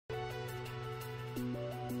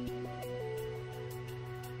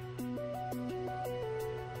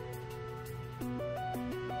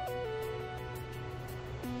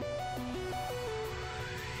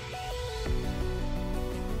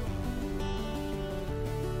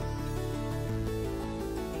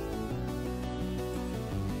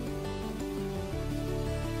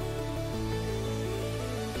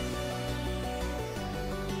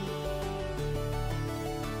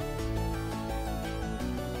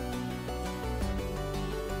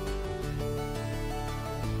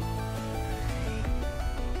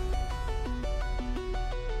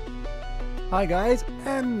Hi guys,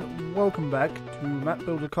 and welcome back to Map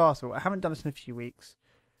Builder Castle. I haven't done this in a few weeks.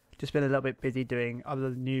 Just been a little bit busy doing other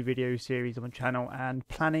new video series on the channel and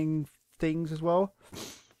planning things as well.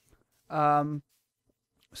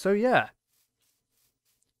 So yeah,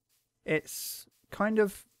 it's kind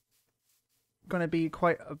of going to be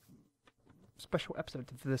quite a special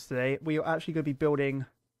episode for this today. We are actually going to be building,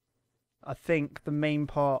 I think, the main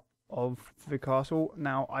part of the castle.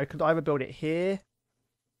 Now, I could either build it here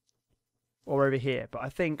or over here, but I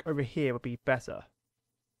think over here would be better.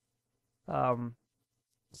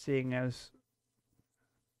 Seeing as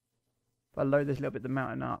if I load this a little bit the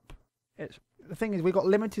mountain up, it's the thing is we've got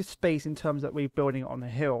limited space in terms that we're building it on the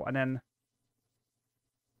hill, and then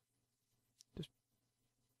just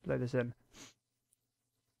load this in.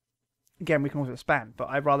 Again, we can also expand, but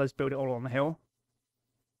I'd rather just build it all on the hill.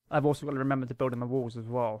 I've also got to remember to build in the walls as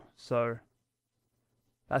well, so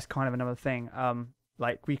that's kind of another thing.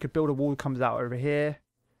 Like, we could build a wall that comes out over here,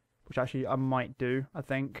 which actually I might do, I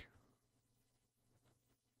think.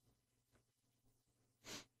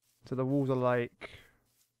 So the walls are like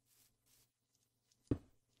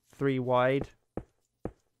 3 wide.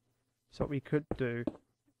 So what we could do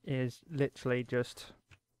is literally just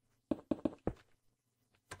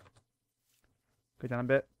go down a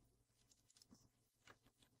bit.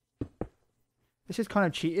 This is kind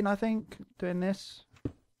of cheating, I think, doing this.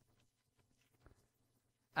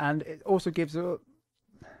 And it also gives a... So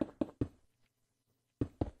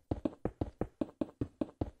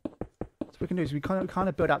we can do is we kind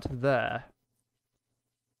of build out to there.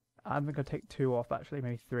 I'm going to take 2 off, actually,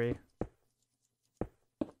 maybe 3.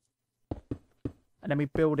 And then we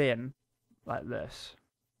build in like this.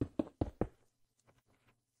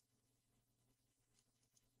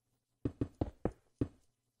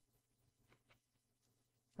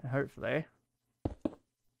 And hopefully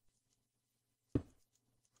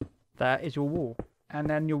that is your wall. And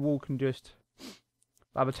then your wall can just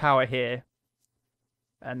have a tower here,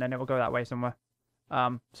 and then it will go that way somewhere. So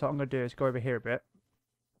what I'm going to do is go over here a bit.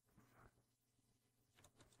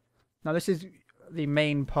 Now this is the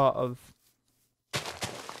main part of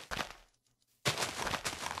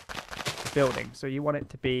the building, so you want it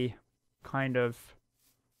to be kind of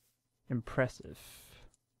impressive.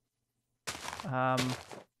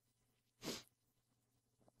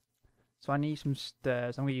 So I need some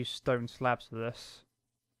stairs. I'm going to use stone slabs for this.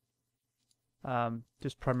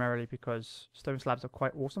 Just primarily because stone slabs are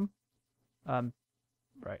quite awesome. Right,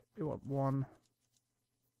 we want 1.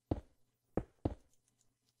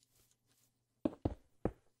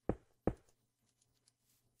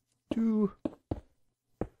 2.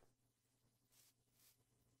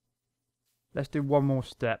 Let's do 1 more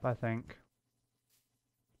step, I think.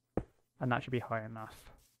 And that should be high enough.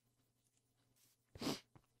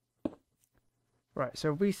 Right,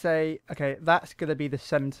 so if we say, okay, that's going to be the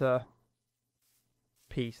center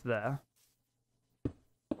piece there.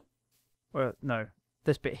 Well, no,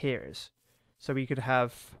 this bit here is. So we could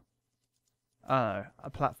have, I don't know, a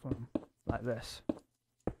platform like this.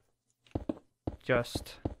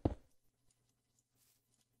 Just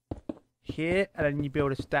here, and then you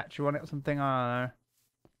build a statue on it or something, I don't know.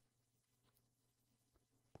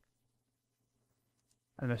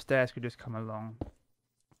 And the stairs could just come along.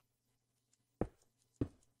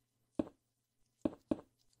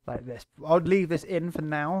 Like this. I'll leave this in for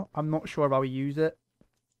now. I'm not sure if I'll use it.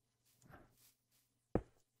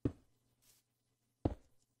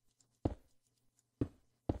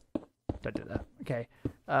 Don't do that. Okay.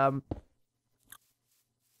 I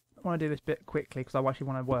want to do this bit quickly because I actually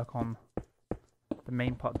want to work on the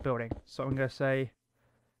main part of the building. So I'm going to say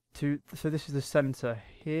so this is the center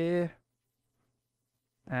here.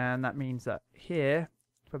 And that means that here,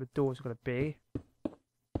 where the door's got to be,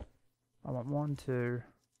 I want 1, 2,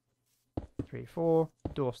 3, 4.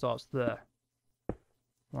 The door starts there.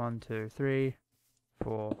 1, 2, 3,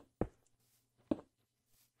 4.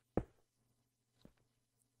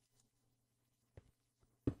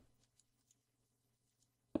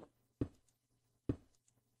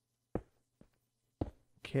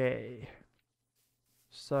 Okay.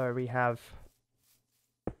 So we have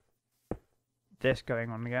this going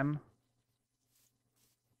on again.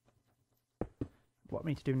 What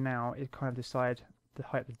we need to do now is kind of decide the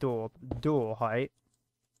height of the door. The door height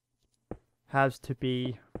has to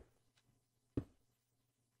be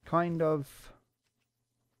kind of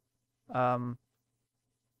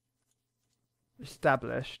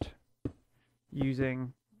established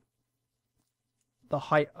using the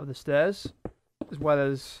height of the stairs, as well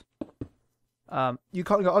as you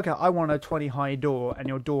can't go, okay, I want a 20 high door, and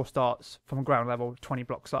your door starts from ground level 20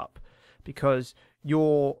 blocks up, because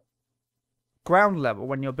your ground level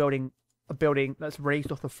when you're building a building that's raised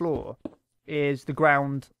off the floor is the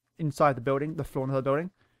ground inside the building, the floor of the building.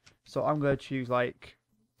 So I'm going to choose like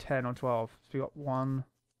 10 or 12. So we got 1,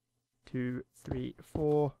 2, 3,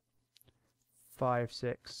 4, 5,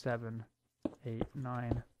 6, 7, 8,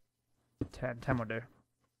 9, 10. 10 will do.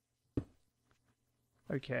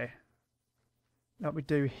 Okay. Now what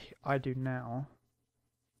I do now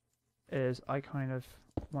is I kind of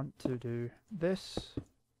want to do this.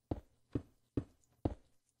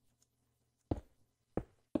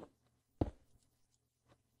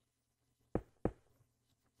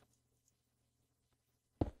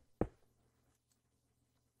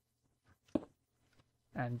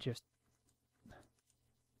 And just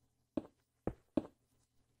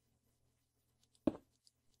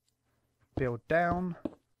build down.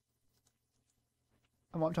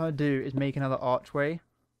 And what I'm trying to do is make another archway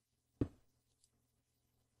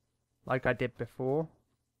like I did before,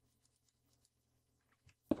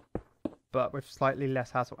 but with slightly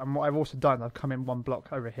less hassle. And what I've also done, I've come in one block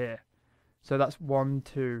over here. So that's 1,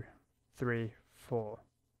 2, 3, 4.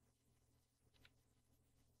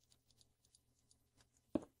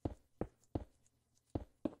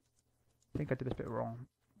 I think I did this bit wrong.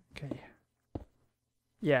 Okay.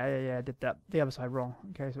 Yeah, I did that. The other side wrong.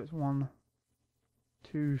 Okay, so it's 1,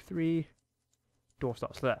 2, 3. Door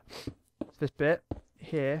starts there. So this bit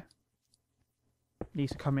here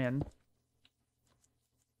needs to come in.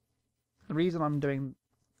 The reason I'm doing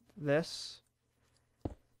this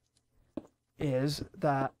is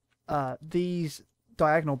that these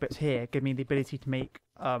diagonal bits here give me the ability to make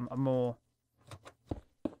a more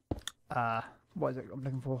what is it I'm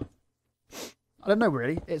looking for? I don't know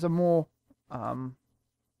really. It's a more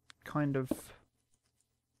kind of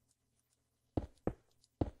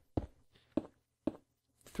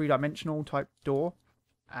three-dimensional type door,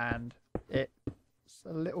 and it's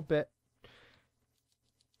a little bit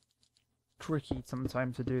tricky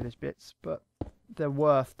sometimes to do these bits, but they're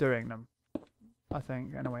worth doing them, I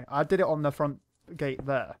think. Anyway, I did it on the front gate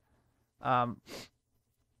there. So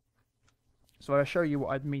I'll show you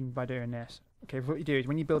what I mean by doing this. Okay, what you do is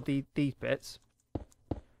when you build these bits,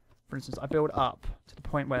 for instance, I build up to the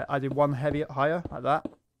point where I do one higher, like that.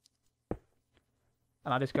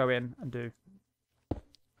 And I just go in and do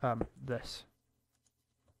this.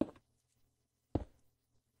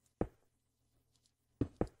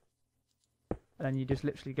 And then you just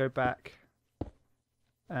literally go back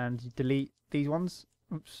and you delete these ones.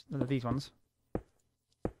 Oops, no, these ones.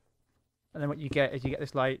 And then what you get is you get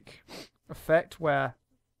this like effect where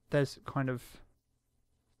there's kind of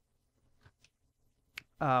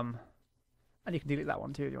and you can delete that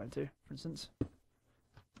one too if you want to, for instance.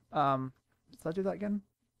 Did I do that again?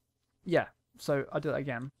 Yeah, so I do that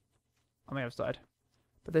again on the other side.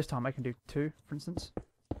 But this time I can do 2, for instance.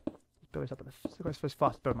 Just build this up at the first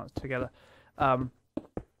fast build them up together.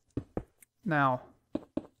 Now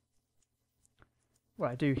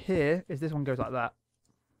what I do here is this one goes like that.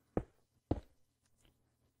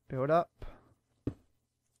 Build up.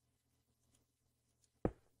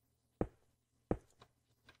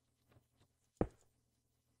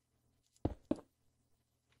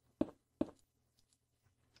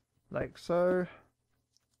 Like so.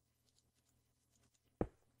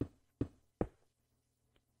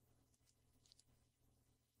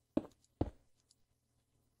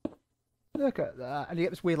 Look at that. And you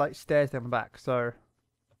get this weird like stairs down the back, so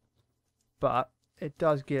but it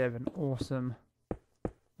does give an awesome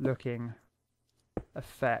looking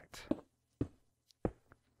effect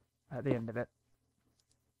at the end of it.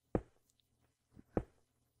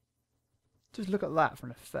 Just look at that for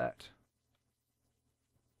an effect.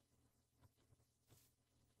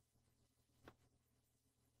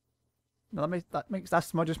 Now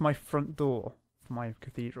that's just my front door for my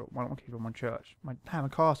cathedral. Well, not cathedral, my church. My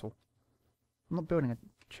castle. I'm not building a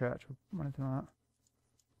church or anything like that.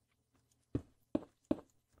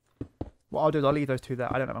 What I'll do is I'll leave those two there.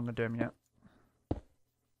 I don't know if I'm going to do them yet.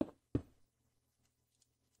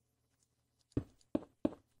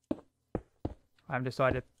 I haven't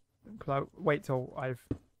decided, because I wait till I've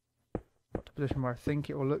got to a position where I think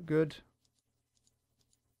it will look good.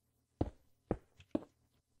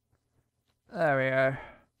 There we go.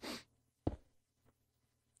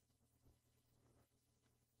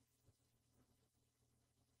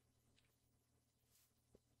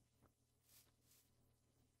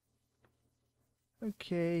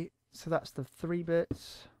 Okay, so that's the 3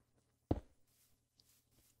 bits.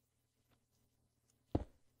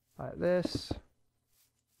 Like this.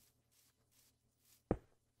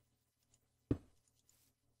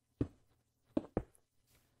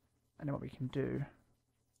 And then what we can do,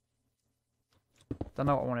 don't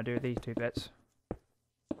know what I want to do with these 2 bits.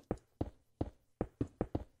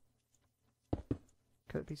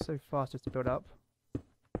 be so fast just to build up.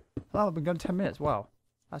 Oh, I've been going 10 minutes. Wow,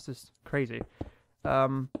 that's just crazy.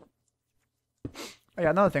 Oh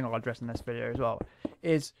yeah, another thing I'll address in this video as well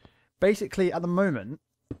is basically at the moment,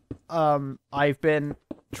 I've been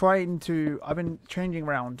changing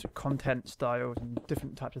around content styles and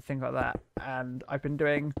different types of things like that, and I've been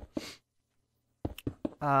doing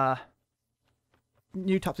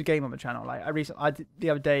new types of game on the channel. Like the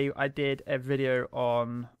other day I did a video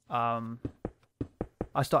on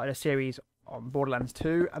I started a series on Borderlands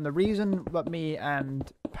 2, and the reason that me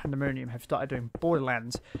and Pandemonium have started doing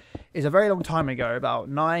Borderlands is a very long time ago, about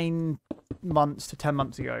 9 months to 10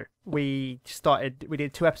 months ago, we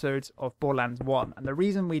did 2 episodes of Borderlands 1, and the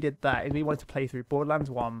reason we did that is we wanted to play through Borderlands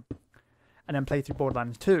 1 and then play through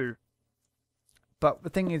Borderlands 2. But the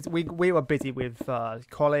thing is, we were busy with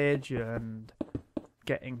college and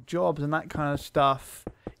getting jobs and that kind of stuff.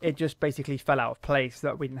 It just basically fell out of place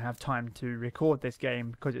that we didn't have time to record this game,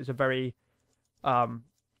 because it's a very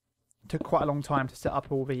took quite a long time to set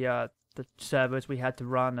up all the servers we had to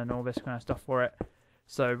run and all this kind of stuff for it.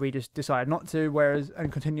 So we just decided not to,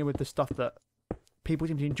 and continue with the stuff that people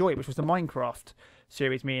seem to enjoy, which was the MineCraft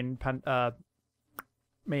series me and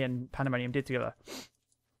Pandemonium did together.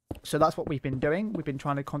 So that's what we've been doing. We've been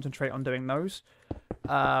trying to concentrate on doing those.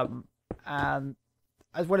 And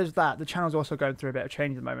as well as that, the channel's also going through a bit of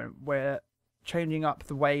change at the moment. We're changing up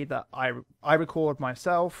the way that I record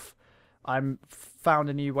myself. I'm found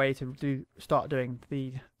a new way to start doing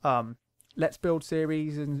the Let's Build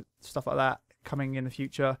series and stuff like that coming in the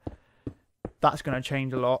future. That's going to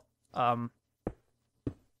change a lot. I'm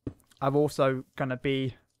also going to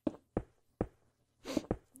be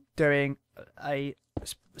doing a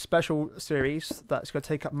special series that's going to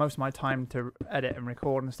take up most of my time to edit and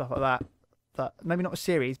record and stuff like that. That maybe not a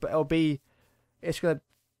series, but it's going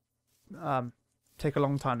to take a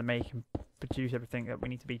long time to make and produce everything that we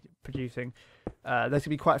need to be producing. There's going to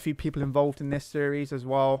be quite a few people involved in this series as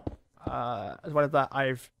well. As well as that,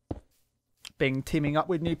 I've been teaming up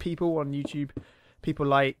with new people on YouTube. People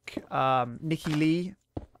like Nikki Lee.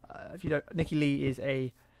 If you don't, Nikki Lee is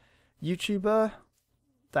a YouTuber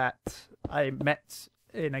that I met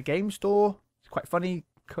in a game store. It's quite funny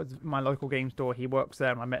because my local game store, he works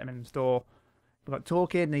there, and I met him in the store. We got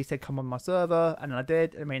talking, and he said, "Come on my server," and then I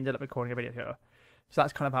did, and we ended up recording a video together. So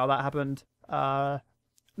that's kind of how that happened. That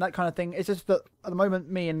kind of thing. It's just that at the moment,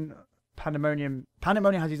 me and Pandemonium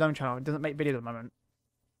has his own channel. He doesn't make videos at the moment,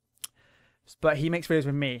 but he makes videos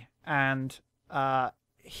with me, and I'm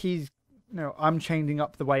changing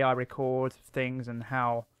up the way I record things and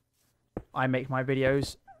how I make my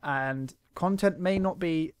videos, and content may not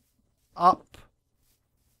be up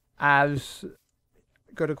as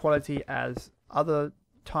good a quality as other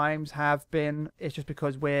times have been. It's just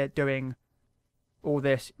because we're doing all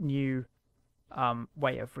this new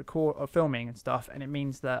way of filming and stuff, and it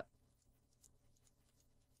means that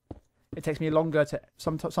it takes me longer to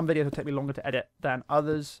some videos will take me longer to edit than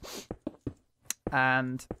others,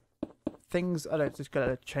 and things are just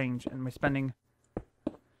gonna change, and we're spending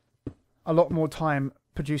a lot more time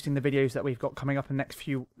producing the videos that we've got coming up in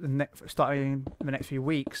starting in the next few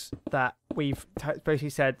weeks, that we've basically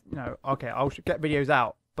said, okay, I'll get videos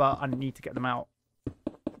out, but I need to get them out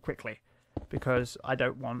quickly because I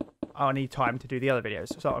need time to do the other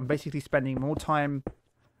videos. So I'm basically spending more time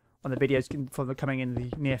on the videos coming in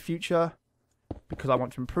the near future because I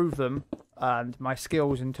want to improve them, and my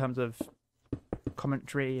skills in terms of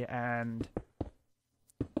commentary and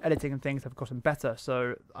editing and things have gotten better,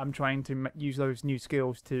 so I'm trying to use those new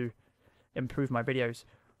skills to improve my videos.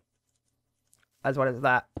 As well as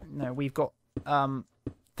that, we've got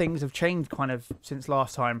things have changed kind of since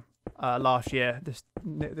last year. This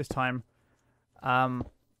time,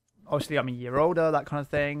 obviously I'm a year older, that kind of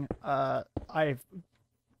thing. I'm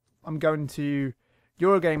going to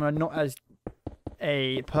Eurogamer not as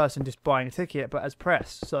a person just buying a ticket, but as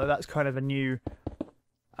press. So that's kind of a new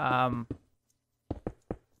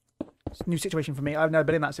situation for me. I've never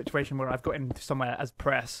been in that situation where I've got into somewhere as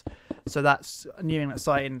press, so that's a new and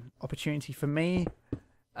exciting opportunity for me,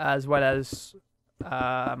 as well as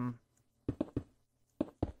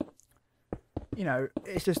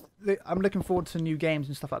it's just I'm looking forward to new games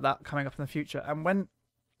and stuff like that coming up in the future. And when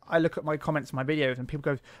I look at my comments on my videos and people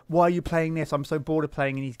go, "Why are you playing this? I'm so bored of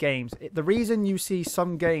playing these games." The reason you see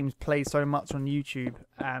some games played so much on YouTube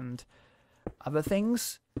and other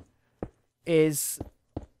things is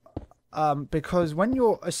because when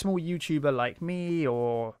you're a small YouTuber like me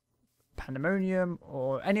or Pandemonium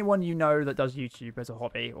or anyone that does YouTube as a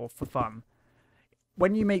hobby or for fun,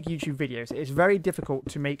 when you make YouTube videos, it's very difficult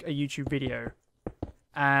to make a YouTube video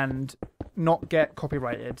and not get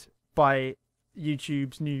copyrighted by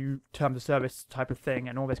YouTube's new terms of service type of thing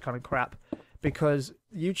and all this kind of crap, because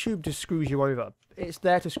YouTube just screws you over. It's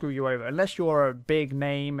there to screw you over. Unless you're a big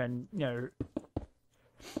name and, you know,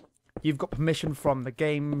 you've got permission from the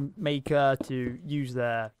game maker to use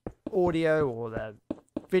their audio or their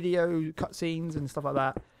video cutscenes and stuff like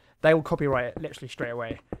that, they will copyright it literally straight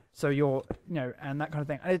away. So you're, you know, and that kind of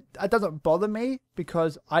thing. And it doesn't bother me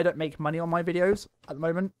because I don't make money on my videos at the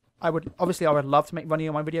moment. I would love to make money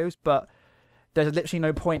on my videos, but there's literally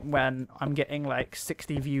no point when I'm getting like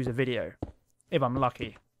 60 views a video, if I'm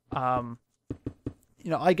lucky. You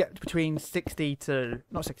know, I get between 60 to,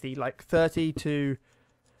 not 60, like 30 to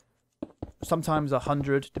sometimes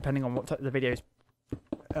 100, depending on what type of the videos,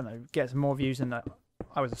 I don't know, gets more views than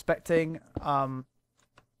I was expecting.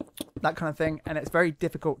 That kind of thing. And it's very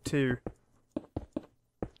difficult to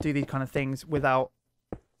do these kind of things without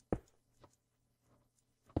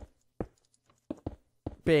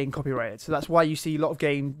being copyrighted. So that's why you see a lot of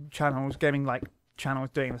gaming channels doing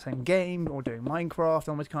the same game or doing Minecraft and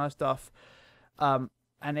all this kind of stuff.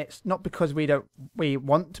 And it's not because we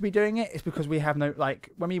want to be doing it. It's because we have no, like,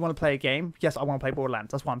 when we want to play a game. Yes, I want to play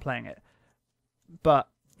Borderlands. That's why I'm playing it.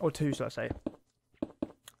 Or two, so I say.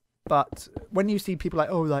 But when you see people like,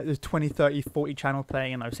 oh, like there's 20, 30, 40 channels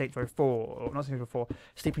playing, you know, Saints Row 4, or not Saints Row 4,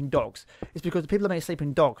 Sleeping Dogs, it's because the people that make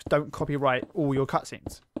Sleeping Dogs don't copyright all your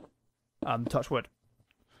cutscenes. Touch wood.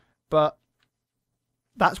 But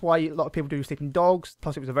that's why a lot of people do Sleeping Dogs.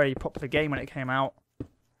 Plus, it was a very popular game when it came out.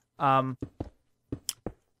 And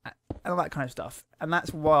all that kind of stuff. And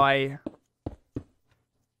that's why,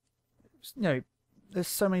 you know, there's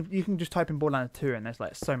so many. You can just type in Borderlands 2 and there's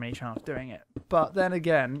like so many channels doing it. But then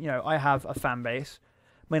again, you know, I have a fan base.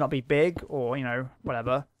 May not be big or, you know,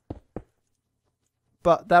 whatever.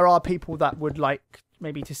 But there are people that would like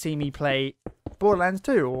maybe to see me play Borderlands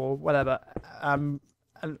 2 or whatever. And,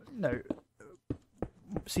 you know,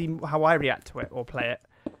 see how I react to it or play it.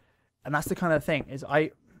 And that's the kind of thing is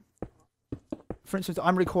for instance,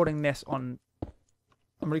 I'm recording this, and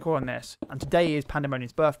today is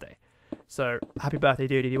Pandemonium's birthday. So, happy birthday,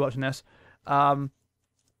 dude, if you're watching this. You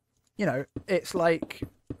know, it's like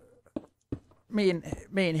me and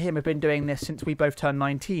him have been doing this since we both turned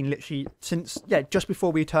 19. Literally, just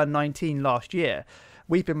before we turned 19 last year.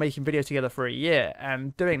 We've been making videos together for a year,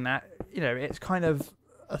 and doing that, you know, it's kind of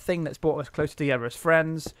a thing that's brought us closer together as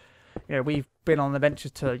friends. You know, we've been on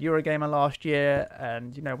adventures to Eurogamer last year,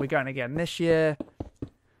 and, you know, we're going again this year,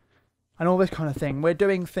 and all this kind of thing. We're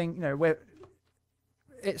doing things, you know,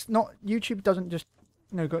 it's not, YouTube doesn't just,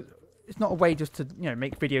 you know, it's not a way just to, you know,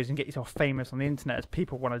 make videos and get yourself famous on the internet as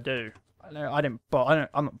people want to do. I'm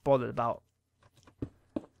not bothered about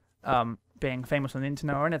being famous on the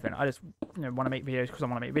internet or anything. I just, you know, want to make videos because I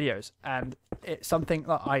want to make videos, and it's something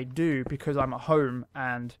that I do because I'm at home,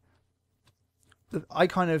 and I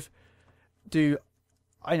kind of do,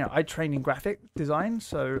 I train in graphic design,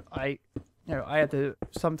 so I had to,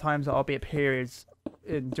 sometimes I'll be at periods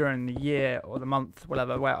during the year or the month,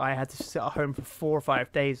 whatever, where I had to sit at home for 4 or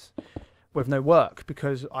 5 days with no work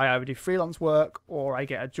because I either do freelance work or I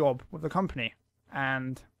get a job with the company.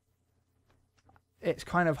 And it's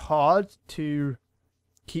kind of hard to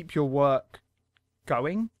keep your work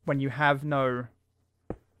going when you have no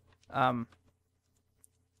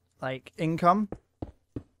like income.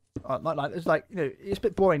 It's like, you know, it's a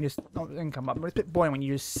bit boring, just not income, but it's a bit boring when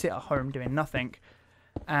you just sit at home doing nothing.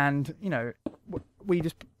 And, you know,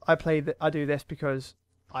 I do this because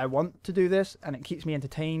I want to do this, and it keeps me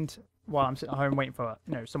entertained while I'm sitting at home waiting for,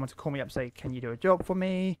 you know, someone to call me up and say, can you do a job for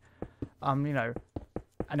me? You know,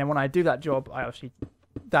 and then when I do that job, I go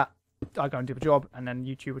and do the job, and then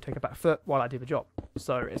YouTube will take a back foot while I do the job.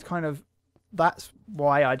 So it's kind of, that's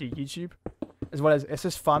why I do YouTube, as well as it's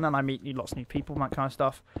just fun, and I meet lots of new people and that kind of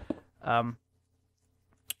stuff.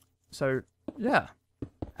 So yeah,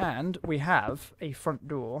 and we have a front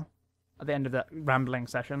door at the end of that rambling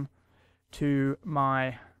session to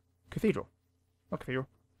my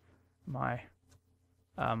my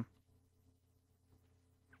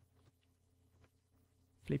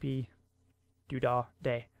Flippy Doodah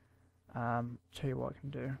Day. Tell you what I can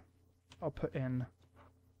do. I'll put in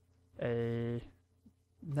a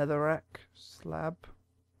netherrack slab.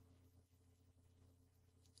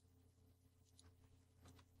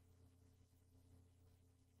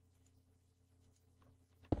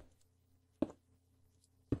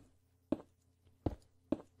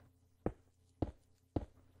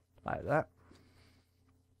 Like that.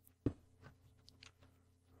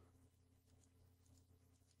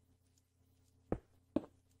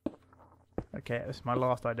 Okay, this is my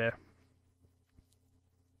last idea.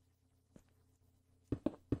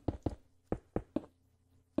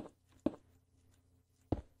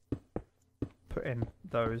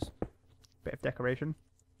 those. Bit of decoration.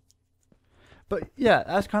 But yeah,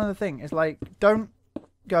 that's kind of the thing. It's like, don't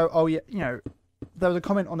go, oh yeah, you know, there was a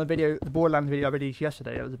comment on the video, the Borderlands video I released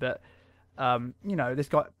yesterday. It was a bit, you know, this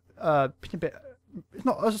got a bit, it's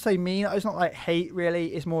not, I was just say mean, it's not like hate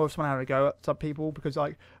really, it's more of someone having a go at some people because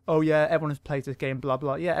like, oh yeah, everyone has played this game, blah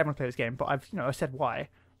blah, yeah, everyone plays this game, but I've, you know, I said why.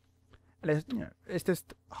 And it's, you know, it's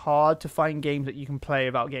just hard to find games that you can play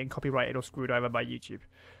without getting copyrighted or screwed over by YouTube.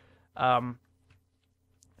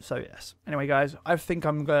 So yes. Anyway, guys, I think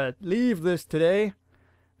I'm gonna leave this today,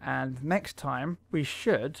 and next time we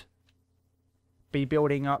should be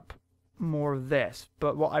building up more of this.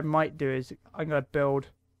 But what I might do is I'm gonna build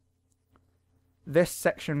this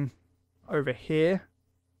section over here,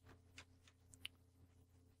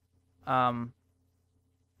 down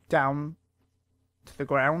to the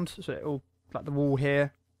ground, so it'll like the wall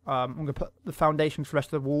here. I'm gonna put the foundations for the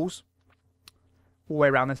rest of the walls all the way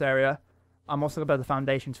around this area. I'm also going to build the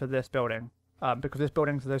foundations for this building, because this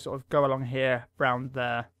building's going to sort of go along here, round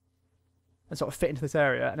there, and sort of fit into this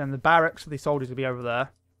area. And then the barracks for the soldiers will be over there.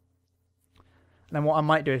 And then what I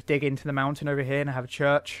might do is dig into the mountain over here and have a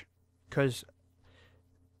church, because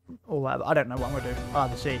all that. I don't know what I'm going to do. I'll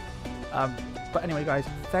have to see. But anyway, guys,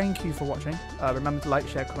 thank you for watching. Remember to like,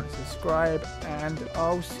 share, comment, subscribe, and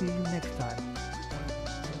I'll see you next time.